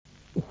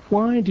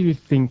Why do you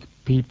think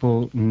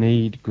people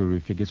need guru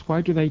figures?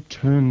 Why do they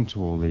turn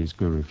to all these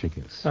guru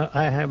figures?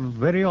 I have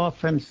very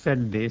often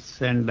said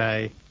this, and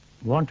I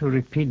want to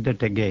repeat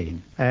that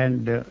again.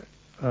 And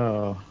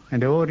in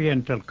the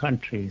Oriental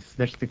countries,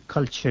 that's the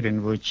culture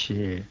in which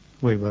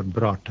we were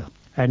brought up.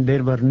 And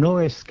there were no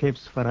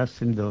escapes for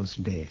us in those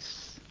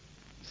days.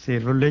 See,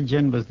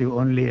 religion was the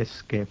only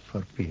escape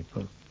for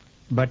people.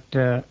 But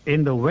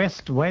in the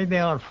West, why they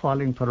are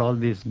falling for all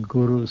these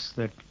gurus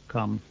that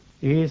come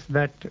is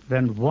that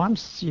then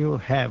once you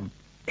have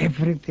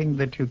everything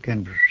that you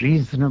can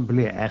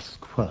reasonably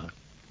ask for,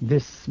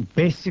 this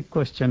basic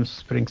question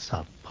springs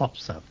up,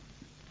 pops up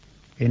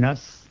in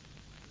us,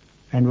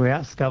 and we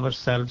ask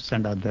ourselves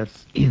and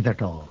others, is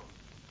that all?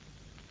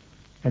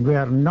 And we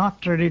are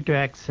not ready to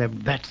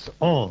accept that's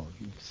all,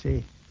 you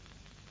see.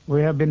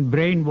 We have been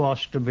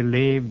brainwashed to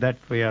believe that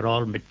we are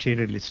all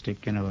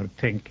materialistic in our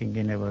thinking,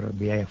 in our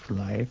way of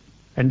life.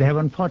 And they have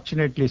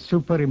unfortunately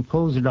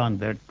superimposed on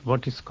that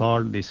what is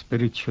called the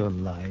spiritual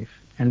life.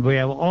 And we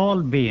have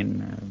all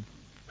been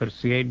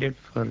persuaded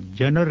for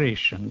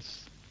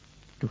generations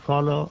to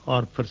follow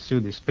or pursue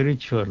the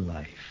spiritual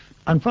life.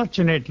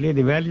 Unfortunately,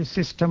 the value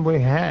system we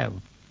have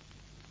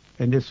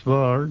in this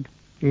world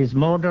is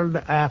modeled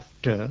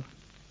after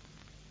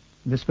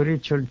the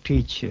spiritual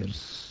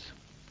teachers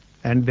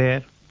and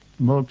their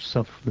modes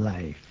of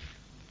life.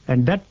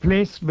 And that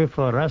placed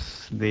before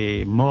us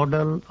the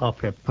model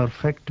of a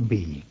perfect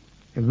being,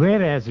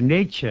 whereas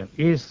nature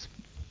is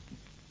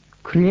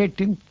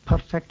creating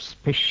perfect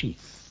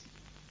species.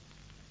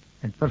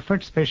 And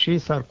perfect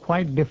species are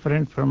quite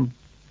different from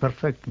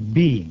perfect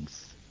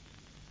beings.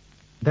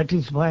 That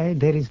is why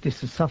there is this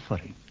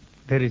suffering,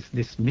 there is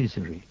this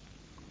misery.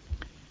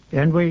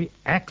 And we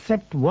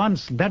accept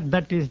once that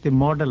that is the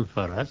model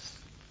for us.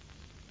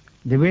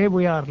 The way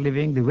we are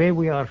living, the way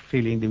we are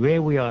feeling, the way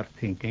we are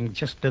thinking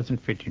just doesn't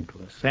fit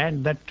into us.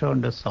 And that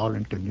turned us all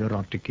into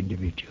neurotic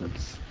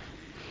individuals.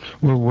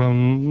 Well,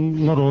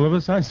 not all of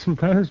us, I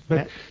suppose,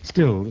 but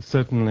still,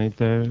 certainly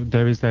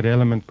there is that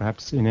element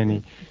perhaps in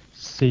any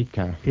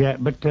seeker. Yeah,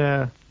 but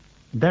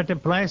that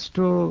applies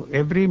to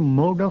every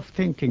mode of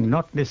thinking,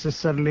 not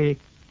necessarily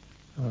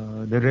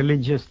the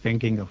religious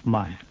thinking of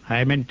mine.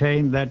 I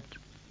maintain that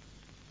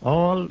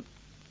all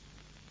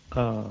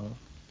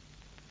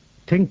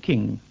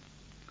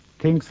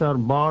things are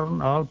born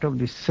out of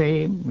the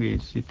same,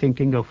 is the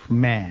thinking of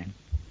man.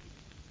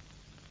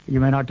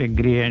 You may not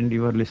agree, and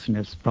your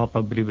listeners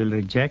probably will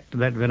reject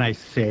that when I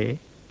say,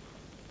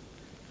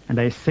 and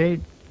I say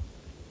it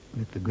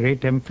with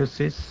great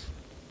emphasis,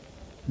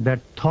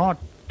 that thought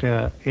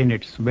in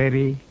its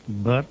very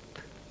birth,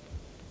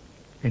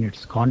 in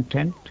its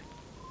content,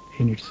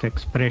 in its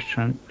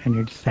expression, in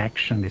its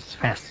action is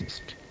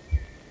fascist.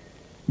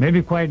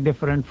 Maybe quite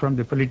different from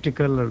the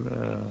political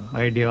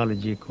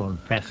ideology called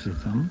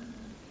fascism,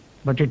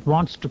 but it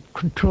wants to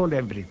control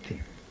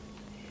everything.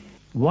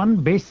 One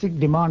basic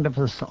demand of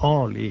us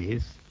all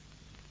is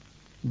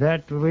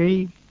that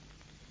we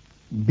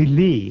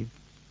believe,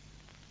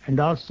 and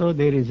also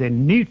there is a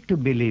need to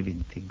believe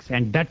in things,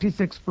 and that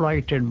is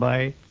exploited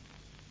by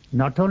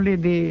not only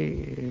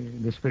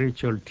the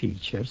spiritual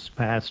teachers,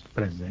 past,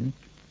 present,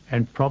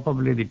 and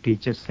probably the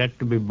teachers yet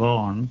to be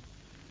born,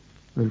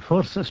 will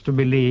force us to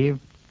believe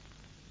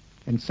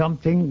in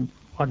something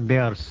what they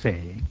are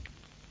saying.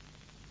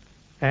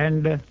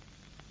 And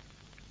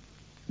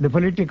the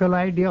political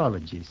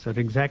ideologies are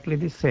exactly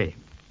the same.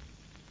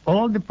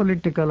 All the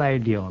political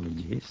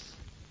ideologies,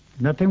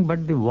 nothing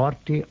but the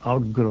warty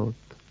outgrowth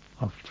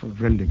of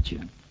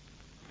religion.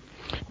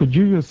 But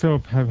you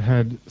yourself have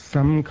had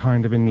some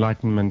kind of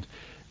enlightenment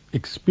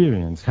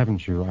experience,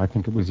 haven't you? I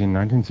think it was in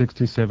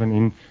 1967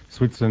 in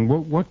Switzerland.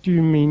 What do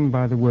you mean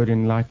by the word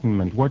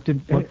enlightenment? What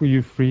were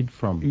you freed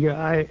from?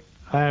 Yeah,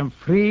 I am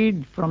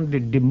freed from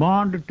the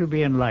demand to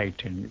be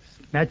enlightened.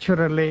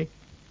 Naturally,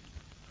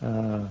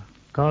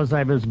 because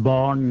I was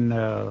born in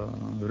a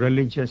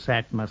religious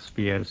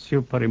atmosphere,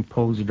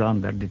 superimposed on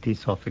that the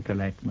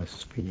theosophical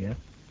atmosphere,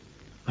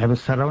 I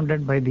was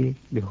surrounded by the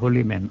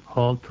holy men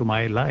all through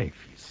my life,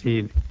 you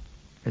see,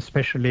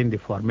 especially in the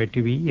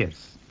formative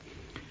years.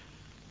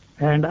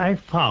 And I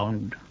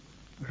found,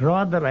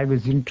 rather I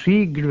was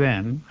intrigued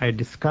when I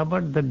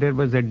discovered that there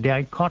was a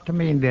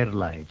dichotomy in their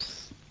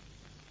lives.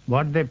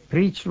 What they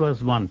preached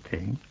was one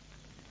thing,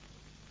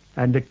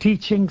 and the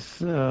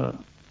teachings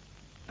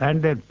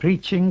and their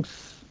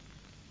preachings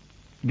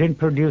didn't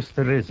produce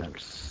the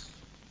results.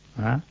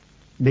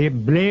 They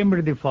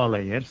blamed the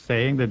followers,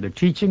 saying that the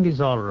teaching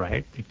is all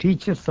right, the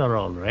teachers are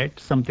all right,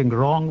 something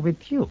wrong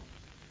with you.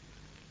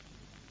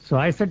 So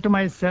I said to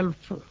myself,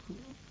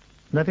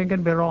 nothing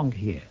can be wrong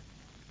here.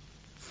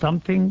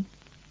 Something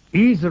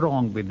is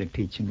wrong with the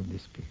teaching of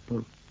these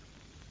people.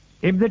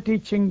 If the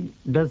teaching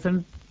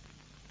doesn't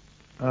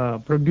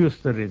produce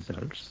the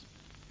results,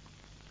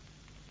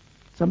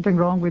 something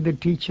wrong with the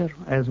teacher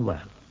as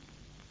well.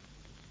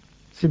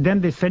 See,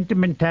 then the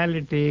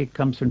sentimentality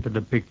comes into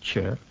the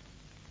picture,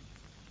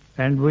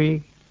 and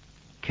we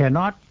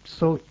cannot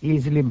so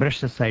easily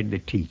brush aside the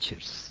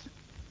teachers.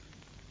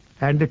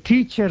 And the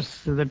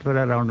teachers that were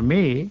around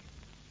me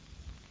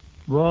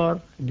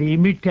were the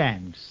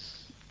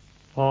imitants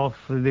of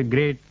the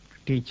great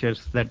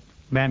teachers that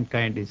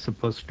mankind is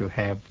supposed to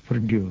have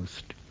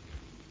produced.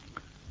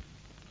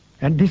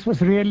 And this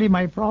was really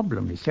my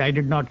problem. You see, I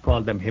did not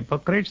call them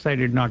hypocrites. I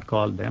did not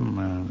call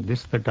them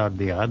this, that, or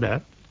the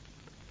other.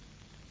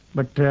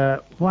 But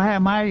why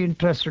am I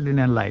interested in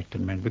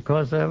enlightenment?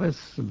 Because I was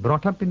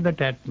brought up in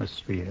that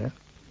atmosphere.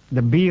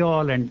 The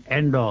be-all and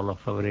end-all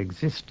of our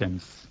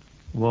existence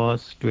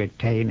was to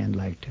attain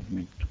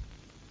enlightenment.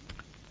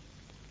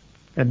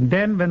 And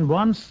then when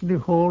once the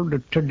whole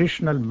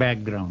traditional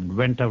background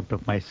went out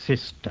of my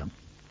system,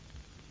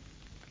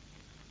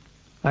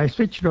 I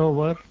switched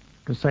over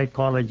to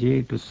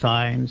psychology, to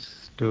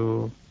science,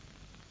 to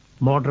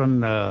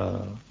modern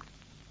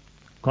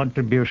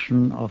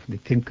contribution of the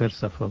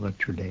thinkers of our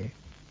today.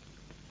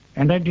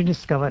 And I didn't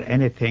discover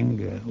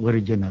anything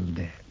original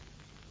there.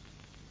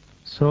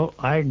 So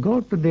I go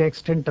to the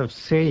extent of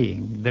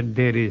saying that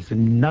there is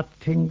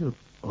nothing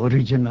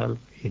original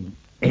in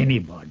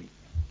anybody.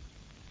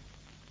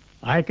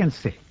 I can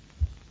say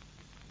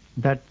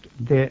that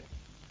the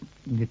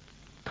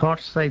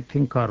thoughts I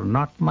think are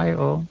not my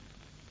own,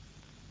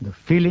 the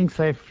feelings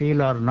I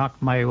feel are not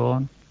my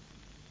own,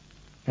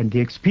 and the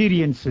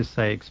experiences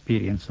I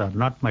experience are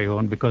not my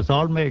own, because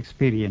all my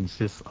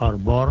experiences are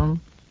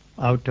born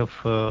out of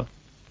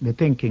the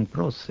thinking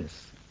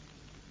process.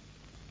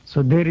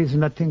 So there is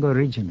nothing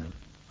original.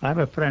 I have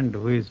a friend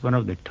who is one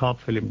of the top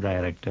film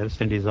directors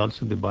and is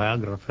also the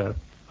biographer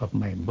of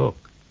my book.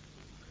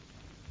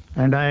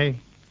 And I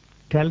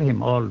tell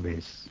him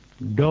always,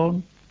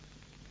 don't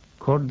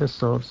quote the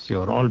source,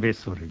 you're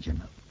always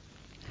original.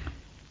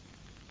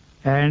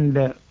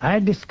 And I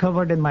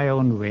discovered in my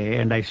own way,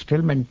 and I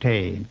still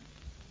maintain,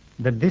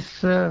 that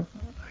this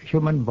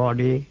human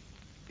body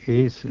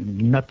is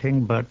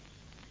nothing but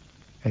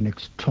an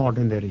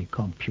extraordinary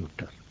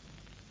computer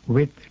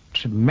with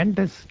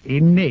tremendous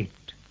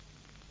innate,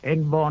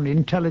 inborn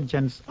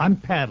intelligence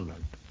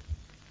unparalleled.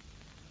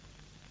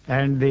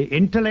 And the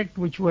intellect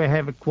which we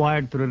have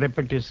acquired through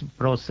repetitive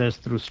process,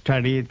 through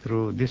study,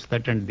 through this,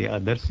 that, and the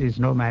others is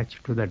no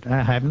match to that.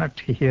 I am not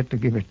here to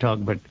give a talk,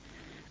 but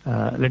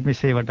let me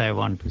say what I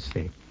want to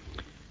say.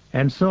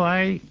 And so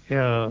I,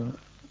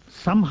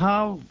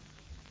 somehow,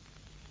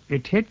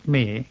 it hit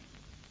me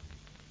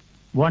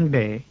one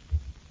day,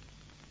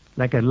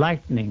 like a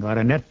lightning or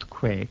an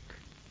earthquake,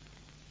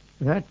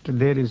 that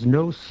there is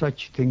no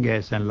such thing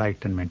as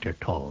enlightenment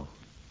at all.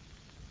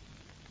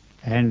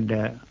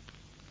 And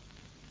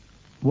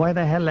why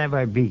the hell have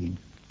I been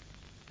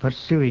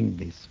pursuing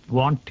this,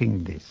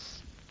 wanting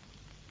this?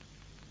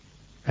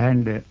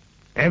 And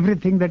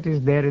everything that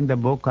is there in the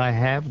book I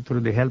have, through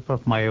the help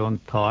of my own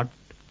thought,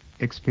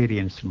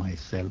 experienced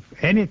myself.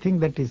 Anything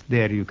that is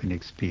there you can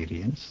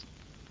experience.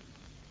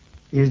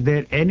 Is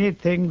there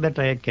anything that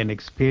I can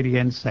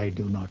experience? I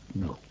do not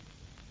know.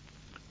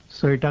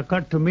 So it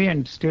occurred to me,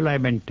 and still I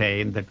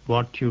maintain, that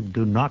what you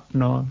do not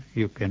know,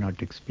 you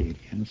cannot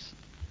experience.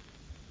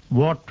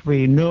 What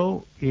we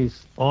know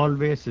is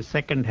always a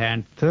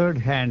second-hand,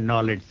 third-hand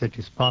knowledge that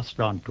is passed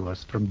on to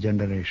us from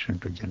generation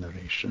to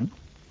generation.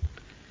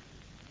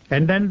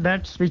 And then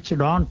that switched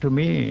on to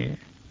me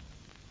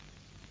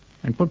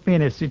and put me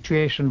in a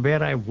situation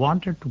where I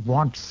wanted to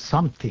want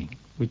something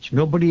which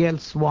nobody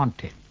else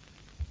wanted.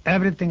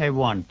 Everything I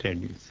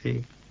wanted, you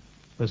see,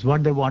 was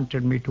what they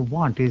wanted me to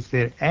want. Is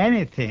there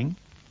anything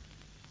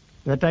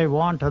that I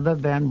want other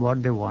than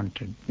what they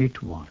wanted me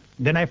to want?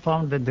 Then I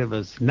found that there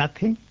was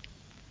nothing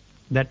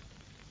that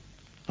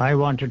I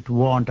wanted to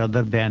want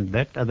other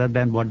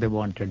than what they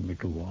wanted me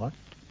to want.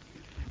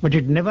 But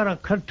it never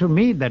occurred to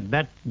me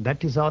that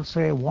is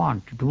also a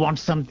want, to want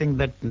something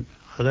that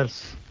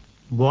others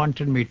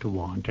wanted me to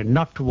want, and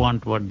not to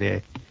want what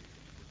they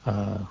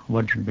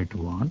wanted me to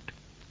want.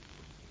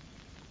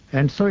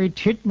 And so it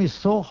hit me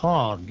so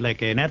hard,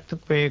 like an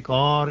earthquake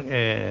or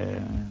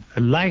a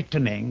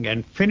lightning,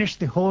 and finished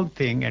the whole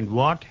thing. And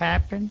what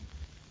happened?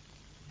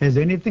 Has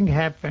anything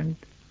happened?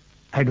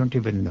 I don't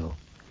even know.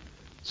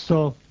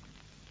 So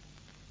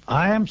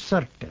I am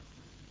certain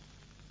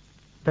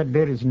that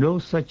there is no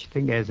such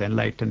thing as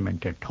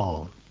enlightenment at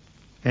all.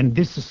 And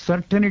this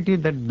certainty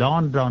that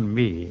dawned on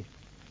me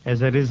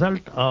as a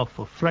result of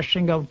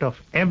flushing out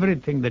of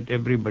everything that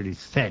everybody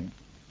said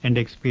and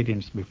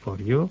experienced before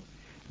you,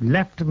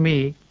 left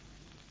me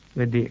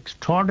with the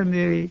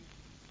extraordinary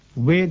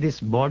way this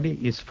body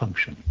is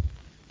functioning.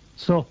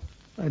 So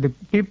the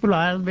people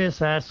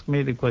always ask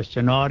me the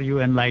question, are you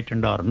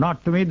enlightened or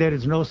not? To me, there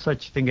is no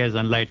such thing as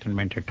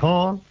enlightenment at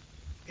all.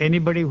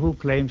 Anybody who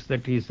claims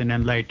that he is an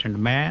enlightened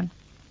man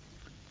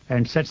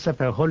and sets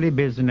up a holy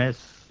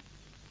business,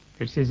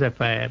 it's his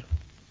affair,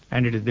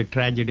 and it is the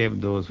tragedy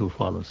of those who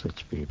follow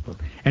such people.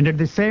 And at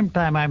the same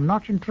time, I'm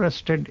not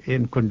interested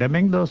in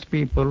condemning those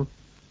people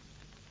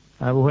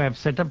who have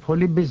set up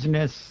holy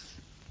business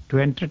to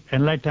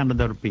enlighten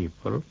other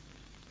people.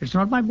 It's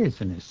not my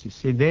business. You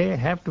see, they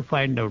have to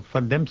find out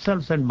for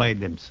themselves and by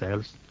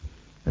themselves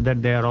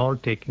that they are all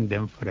taking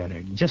them for a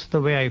ride. Just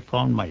the way I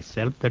found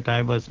myself, that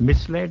I was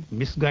misled,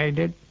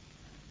 misguided,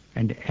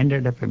 and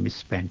ended up a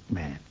misspent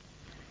man.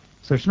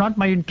 So it's not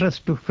my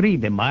interest to free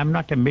them. I'm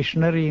not a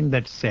missionary in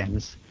that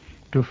sense,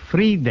 to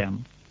free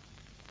them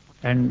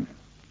and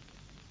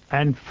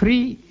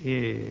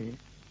free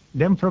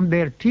them from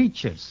their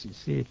teachers. You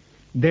see,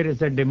 there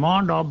is a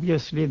demand.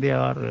 Obviously, they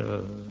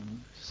are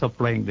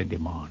supplying the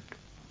demand.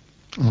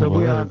 So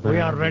we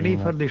are ready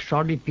for the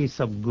shoddy piece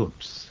of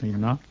goods. You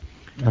know.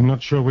 I'm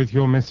not sure with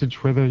your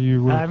message whether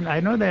you will. I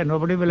know that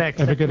nobody will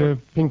accept. Ever get a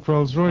pink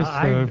Rolls Royce?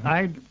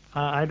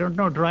 I don't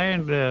know. Try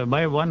and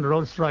buy one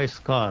Rolls Royce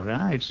car.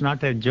 Huh? It's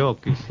not a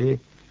joke. You see.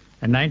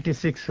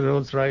 96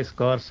 Rolls Royce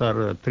cars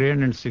or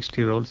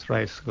 360 Rolls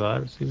Royce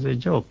cars is a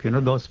joke. You know,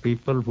 those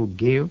people who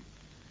give,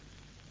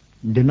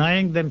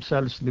 denying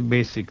themselves the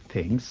basic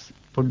things,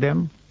 put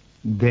them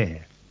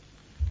there.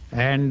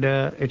 And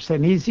it's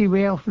an easy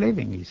way of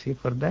living, you see,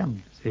 for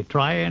them. They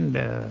try and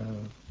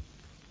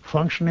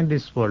function in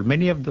this world.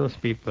 Many of those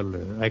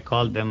people, I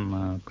call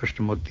them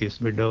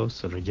Krishnamurti's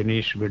widows, or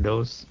Rajneesh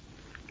widows,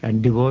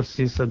 and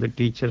divorcees of the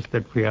teachers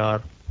that we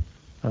are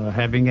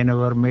having in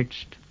our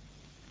midst.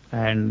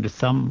 And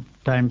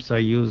sometimes I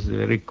use a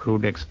very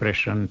crude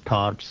expression,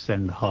 tarts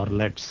and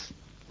harlots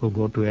who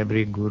go to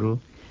every guru.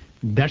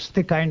 That's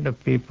the kind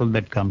of people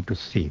that come to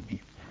see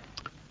me.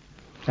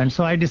 And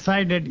so I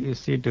decided, you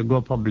see, to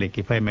go public,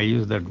 if I may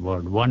use that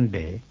word, one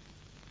day,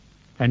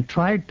 and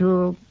try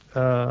to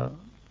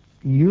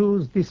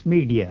use this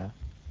media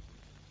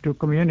to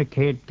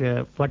communicate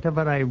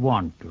whatever I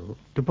want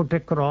to put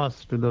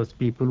across to those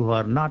people who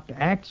are not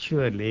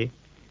actually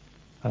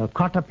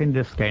caught up in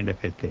this kind of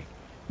a thing.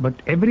 But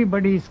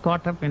everybody is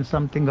caught up in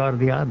something or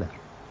the other.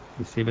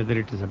 You see, whether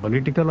it is a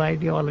political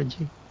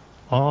ideology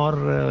or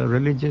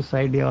religious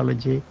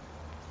ideology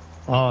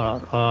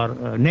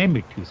or name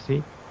it, you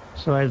see.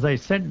 So as I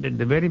said at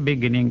the very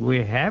beginning,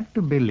 we have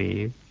to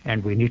believe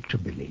and we need to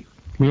believe.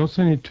 We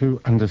also need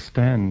to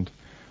understand,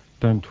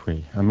 don't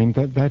we? I mean,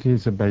 that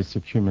is a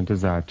basic human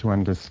desire, to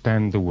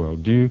understand the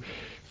world. Do you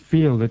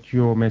feel that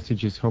your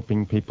message is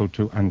helping people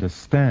to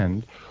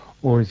understand,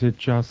 or is it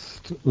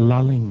just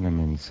lulling them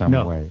in some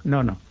way?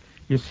 No.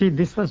 You see,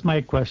 this was my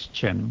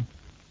question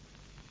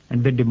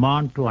and the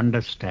demand to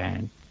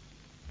understand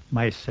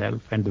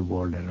myself and the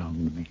world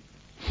around me.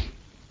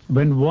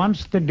 When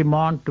once the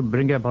demand to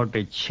bring about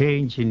a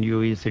change in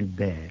you isn't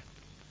there,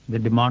 the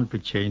demand to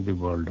change the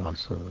world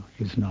also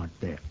is not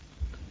there.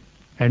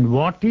 And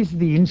what is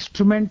the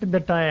instrument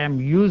that I am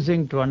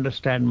using to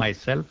understand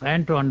myself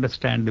and to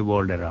understand the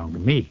world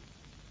around me?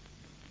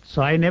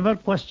 So I never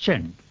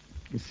questioned.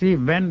 You see,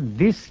 when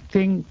this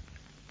thing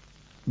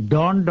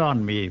dawned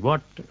on me,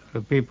 what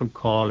people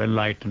call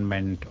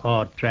enlightenment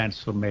or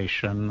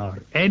transformation or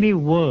any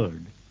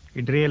word,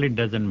 it really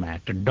doesn't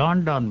matter,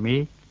 dawned on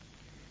me,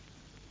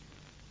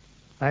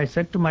 I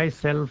said to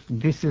myself,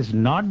 this is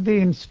not the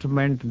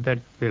instrument that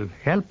will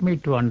help me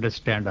to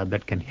understand or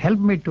that can help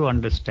me to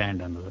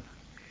understand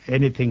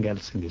anything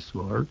else in this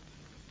world,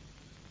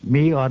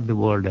 me or the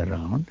world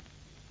around,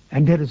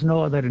 and there is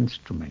no other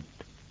instrument.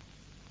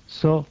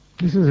 So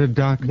this is a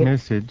dark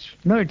message.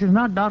 No, it is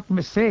not dark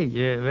message.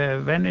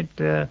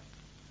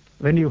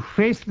 When you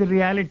face the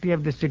reality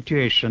of the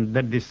situation,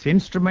 that this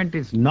instrument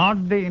is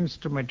not the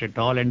instrument at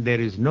all and there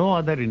is no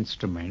other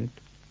instrument,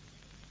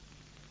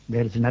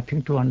 there is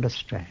nothing to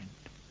understand.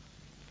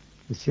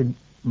 You see,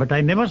 but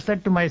I never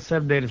said to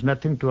myself there is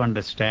nothing to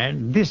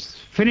understand. This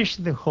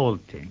finished the whole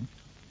thing.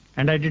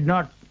 And I did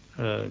not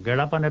get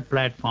up on a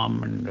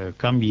platform and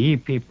come, ye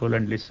people,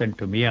 and listen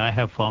to me. I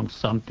have found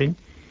something.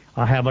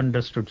 I have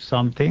understood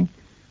something.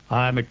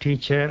 I am a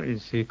teacher, you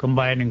see,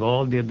 combining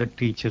all the other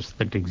teachers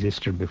that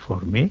existed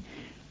before me.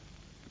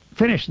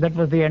 Finished. That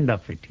was the end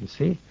of it, you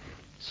see.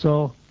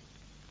 So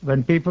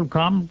when people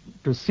come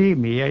to see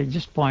me, I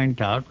just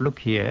point out, look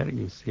here,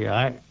 you see,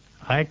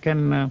 I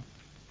can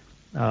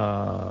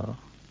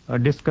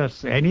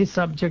discuss any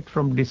subject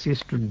from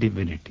disease to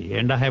divinity,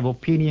 and I have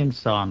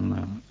opinions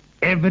on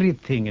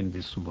everything in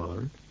this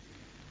world.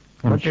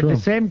 But at the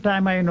same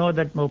time, I know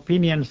that my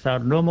opinions are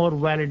no more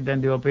valid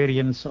than the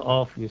opinions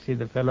of, you see,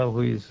 the fellow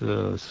who is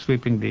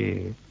sweeping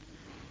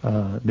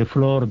the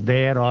floor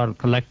there or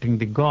collecting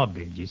the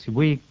garbage. You see,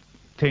 we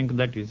think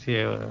that, you see,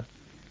 a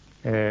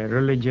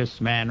religious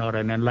man or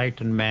an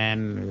enlightened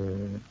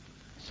man's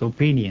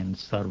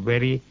opinions are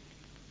very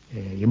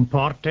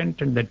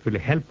important and that will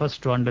help us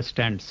to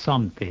understand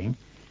something.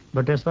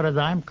 But as far as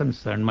I'm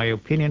concerned, my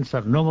opinions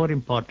are no more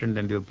important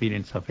than the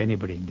opinions of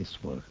anybody in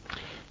this world.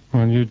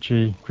 Well,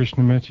 Uppaluri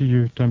Krishnamurti,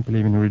 you don't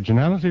believe in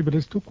originality, but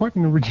it's still quite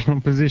an original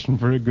position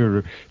for a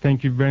guru.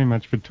 Thank you very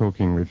much for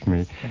talking with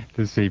me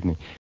this evening.